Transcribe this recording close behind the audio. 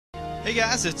Hey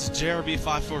guys, it's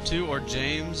JRB542 or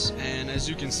James, and as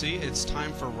you can see, it's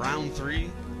time for round 3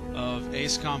 of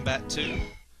Ace Combat 2.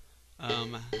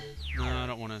 No, I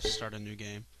don't want to start a new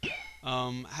game.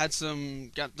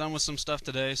 Got done with some stuff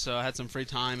today, so I had some free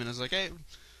time, and I was like, hey,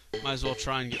 might as well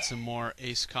try and get some more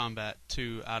Ace Combat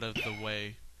 2 out of the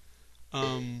way.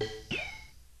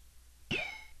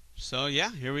 So yeah,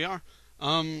 here we are.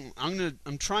 I'm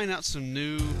trying out some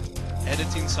new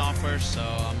editing software, so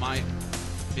I might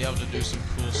be able to do some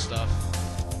cool stuff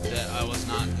that I was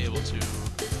not able to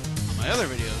on my other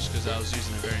videos because I was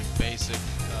using a very basic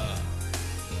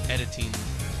editing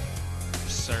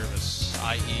service,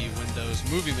 i.e. Windows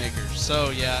Movie Maker. So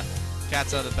yeah,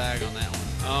 cat's out of the bag on that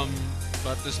one.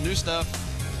 But this new stuff,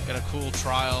 got a cool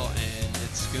trial and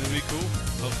it's gonna be cool.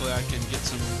 Hopefully I can get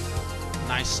some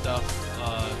nice stuff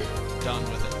done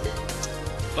with it.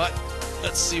 But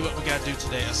let's see what we gotta do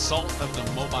today. Assault of the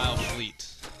Mobile Fleet.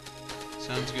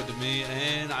 Sounds good to me,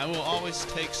 and I will always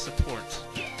take support.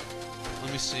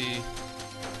 Let me see.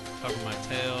 Cover my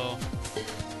tail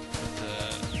with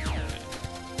the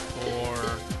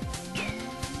core.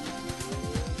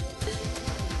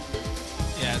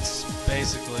 Yeah, it's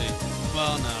basically,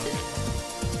 well, no.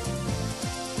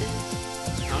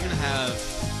 I'm gonna have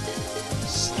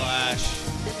slash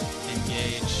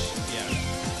engage. Yeah, I'm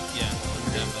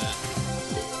gonna have that.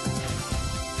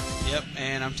 Yep,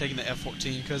 and I'm taking the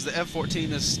F-14 because the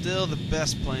F-14 is still the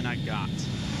best plane I got.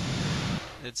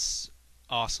 It's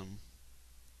awesome.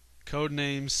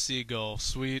 Codename Seagull.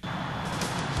 Sweet.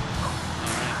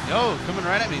 Alright. Yo, coming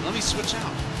right at me. Let me switch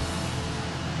out.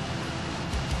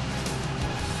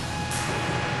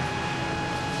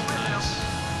 Nice.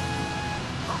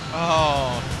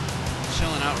 Oh,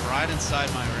 chilling out right inside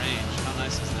my range. How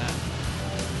nice is that?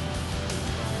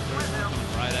 There's one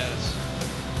coming right at us.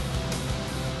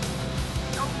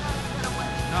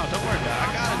 No, don't worry about it.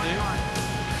 I got it, dude.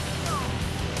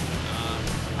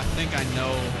 I think I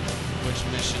know which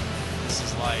mission this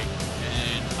is like,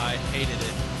 and I hated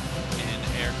it in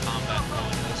Air Combat 1.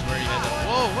 It was where you had to...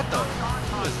 Whoa, what the...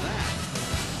 What is that?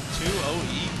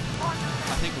 2OE?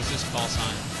 I think it was just call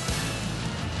sign.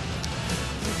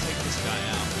 Let me take this guy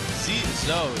out.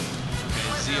 Zoe. Okay,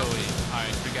 ZOE.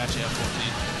 Alright, I got you, F-14.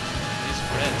 He's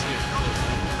red, too.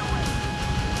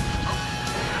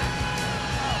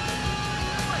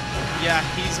 Yeah,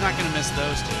 he's not going to miss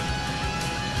those two.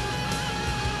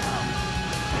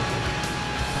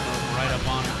 Right up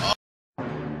on him.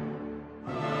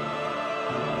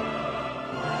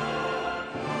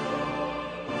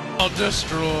 Oh,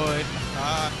 destroy.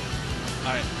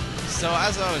 Alright, so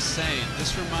as I was saying,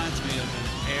 this reminds me of an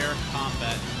air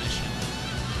combat mission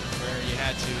where you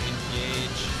had to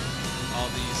engage all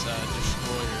these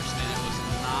destroyers, and it was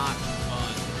not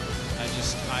fun.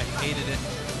 I hated it.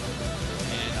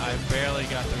 I barely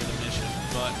got through the mission,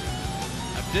 but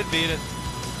I did beat it.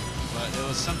 But it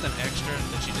was something extra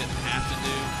that you didn't have to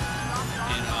do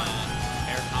in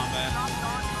Air Combat.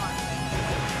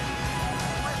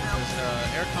 Because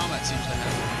Air Combat seems to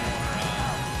have more,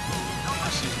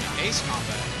 Ace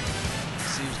Combat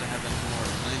seems to have a more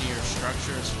linear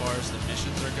structure as far as the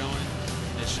missions are going.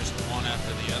 It's just one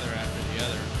after the other after the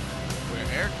other. Where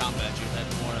Air Combat, you had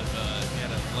more of you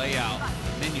had a layout,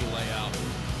 a menu layout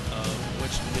of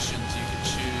which missions you could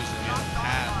choose, and you had a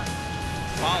path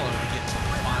to follow to get to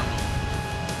the final,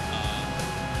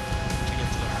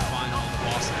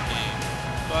 boss of the game.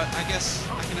 But I guess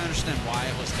I can understand why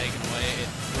it was taken away. It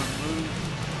removed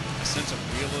a sense of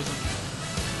realism,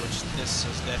 which this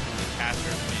has definitely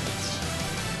captured. I mean, it's...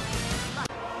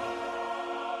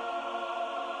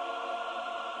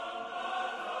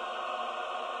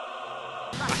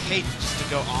 I hate just to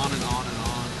go on and on and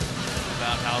on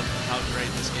about how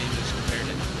great this game is compared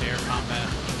to Air Combat.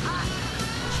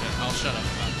 I'll shut up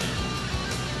about that.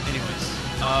 Anyways,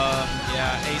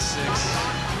 yeah, A6.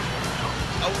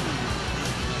 Oh,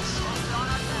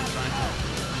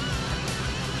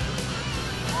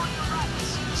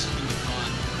 nice. This is gonna be fun.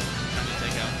 Trying to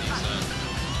take out these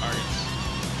targets.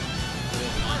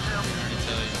 Real fun. I can already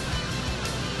tell you.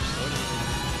 Slow down.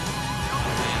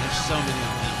 Oh man, there's so many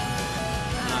of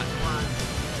them. Not cool.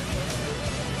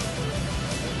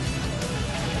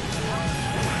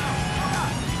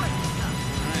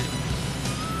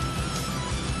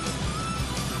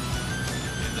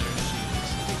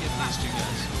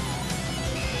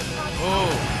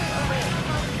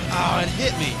 Oh, it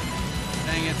hit me.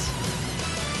 Dang it.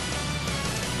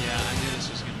 Yeah, I knew this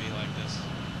was going to be like this.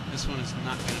 This one is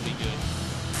not going to be good.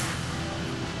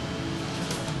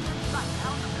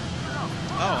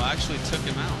 Oh, I actually took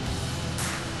him out.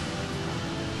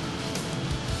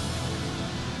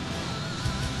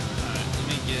 Alright, let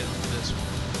me get this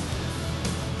one.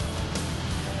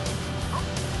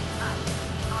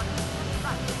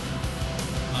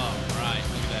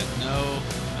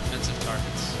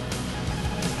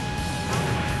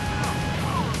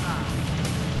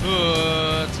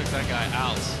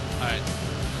 outs. Alright,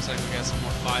 looks like we got some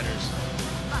more fighters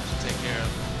to take care of.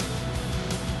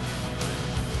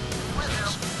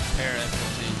 Pair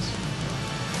F-14s.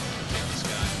 Take this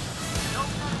guy.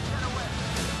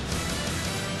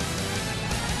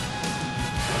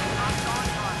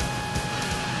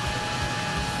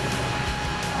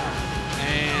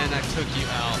 And I took you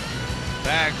out.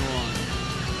 Bag one,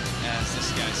 as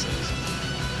this guy says.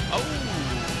 Oh!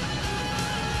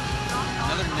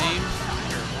 Another name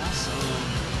fighter. Awesome.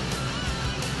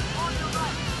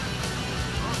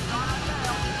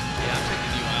 Yeah, I'm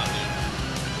taking you out, dude.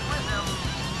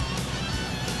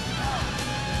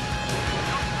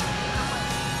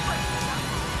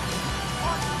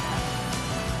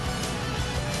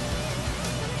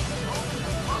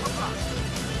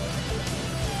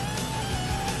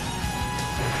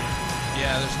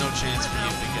 Yeah, there's no chance for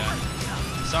you, big guy.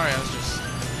 Sorry, I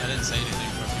didn't say anything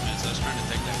for a few minutes. I was trying to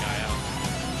take that guy out.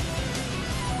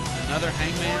 Another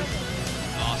hangman?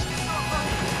 Awesome.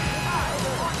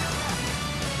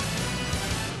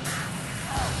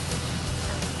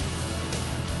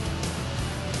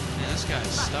 Man, this guy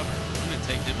is stubborn. I'm gonna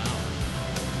take him out.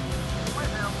 I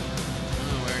don't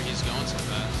know where he's going so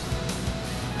fast.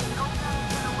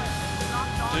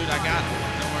 Dude, I got him.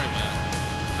 Don't worry about it.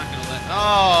 I'm not gonna let...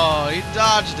 Oh, he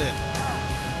dodged it.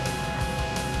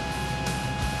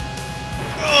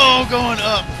 Oh, going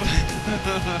up.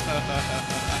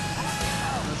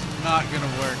 That's not gonna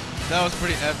work. That was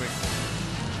pretty epic,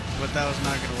 but that was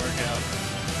not gonna work out.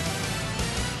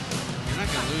 You're not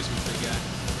gonna lose me, big guy.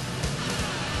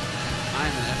 I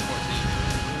am an F-14.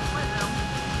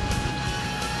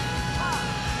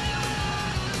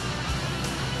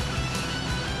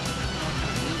 What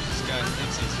kind of moves this guy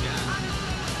thinks he's got?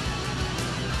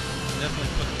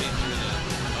 Definitely put me through the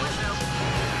motions.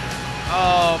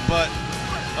 Oh, but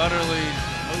utterly.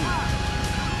 Oh.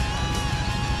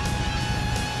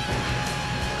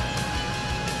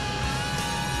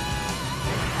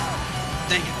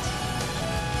 Dang it.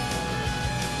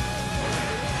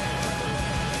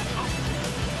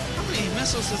 How many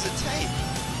missiles does it take?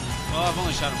 Well, I've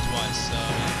only shot him twice, so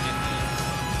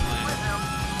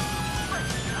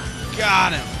I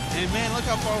got him. Hey man, look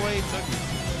how far away he took me.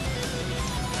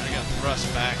 And I got thrust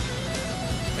back.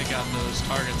 Pick out those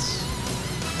targets.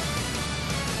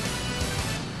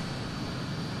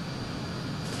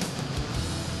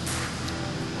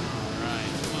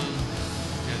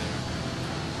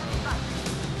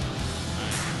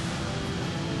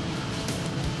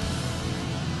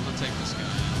 Take this guy out.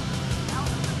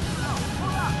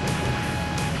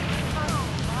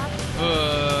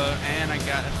 And I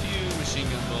got a few machine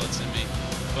gun bullets in me,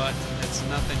 but it's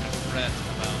nothing to fret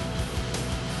about.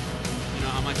 You know,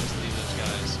 I might just leave those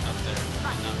guys up there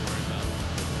and not worry about them.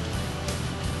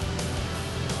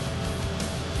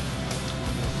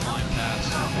 Flying past.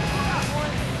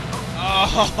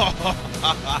 Oh!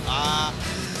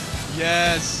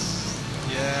 Yes!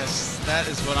 Yes! That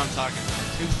is what I'm talking about.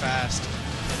 Too fast.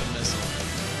 The missile.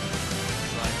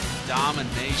 It's like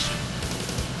domination.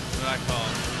 That's what I call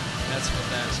it. That's what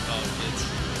that is called, kids.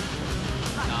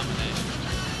 Domination.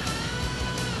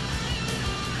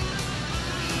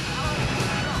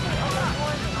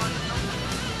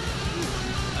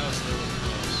 That was a little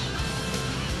close.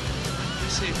 Let me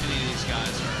see if any of these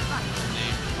guys are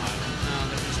named pilot. No,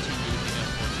 they're just too goofy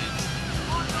F-14s.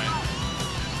 Right?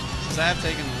 Since I have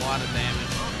taken a lot of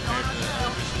damage compared to the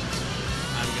other missions,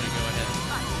 I'm going to go ahead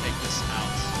and take this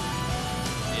out.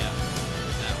 Yeah,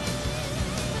 that one.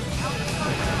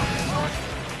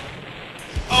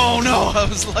 Oh no! I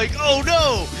was like, oh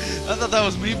no! I thought that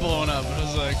was me blowing up. I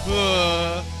was like,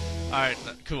 alright,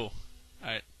 cool.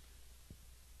 Alright.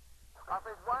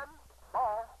 Scarface 1,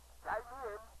 ball, tag me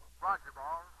in, roger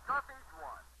ball, Scarface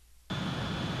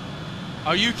 1.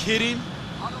 Are you kidding?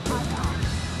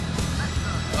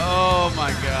 Oh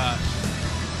my gosh.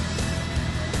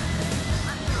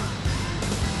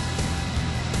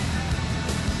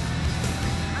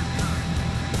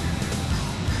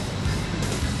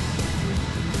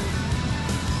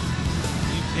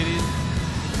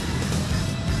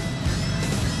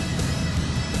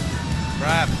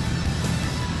 Crap.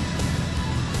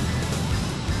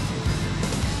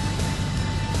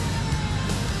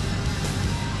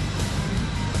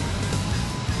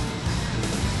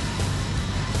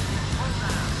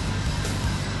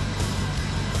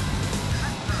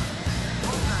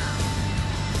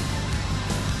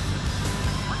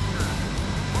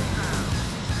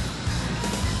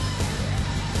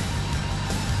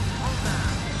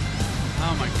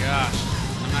 Oh my gosh.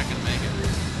 I'm not gonna make it.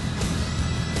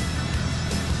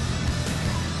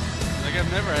 Like,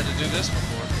 I've never had to do this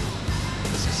before.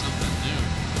 This is something new.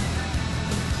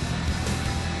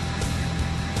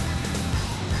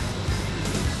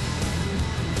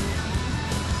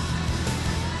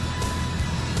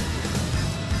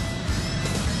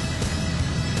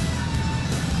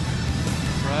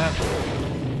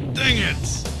 Dang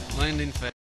it! Landing failed.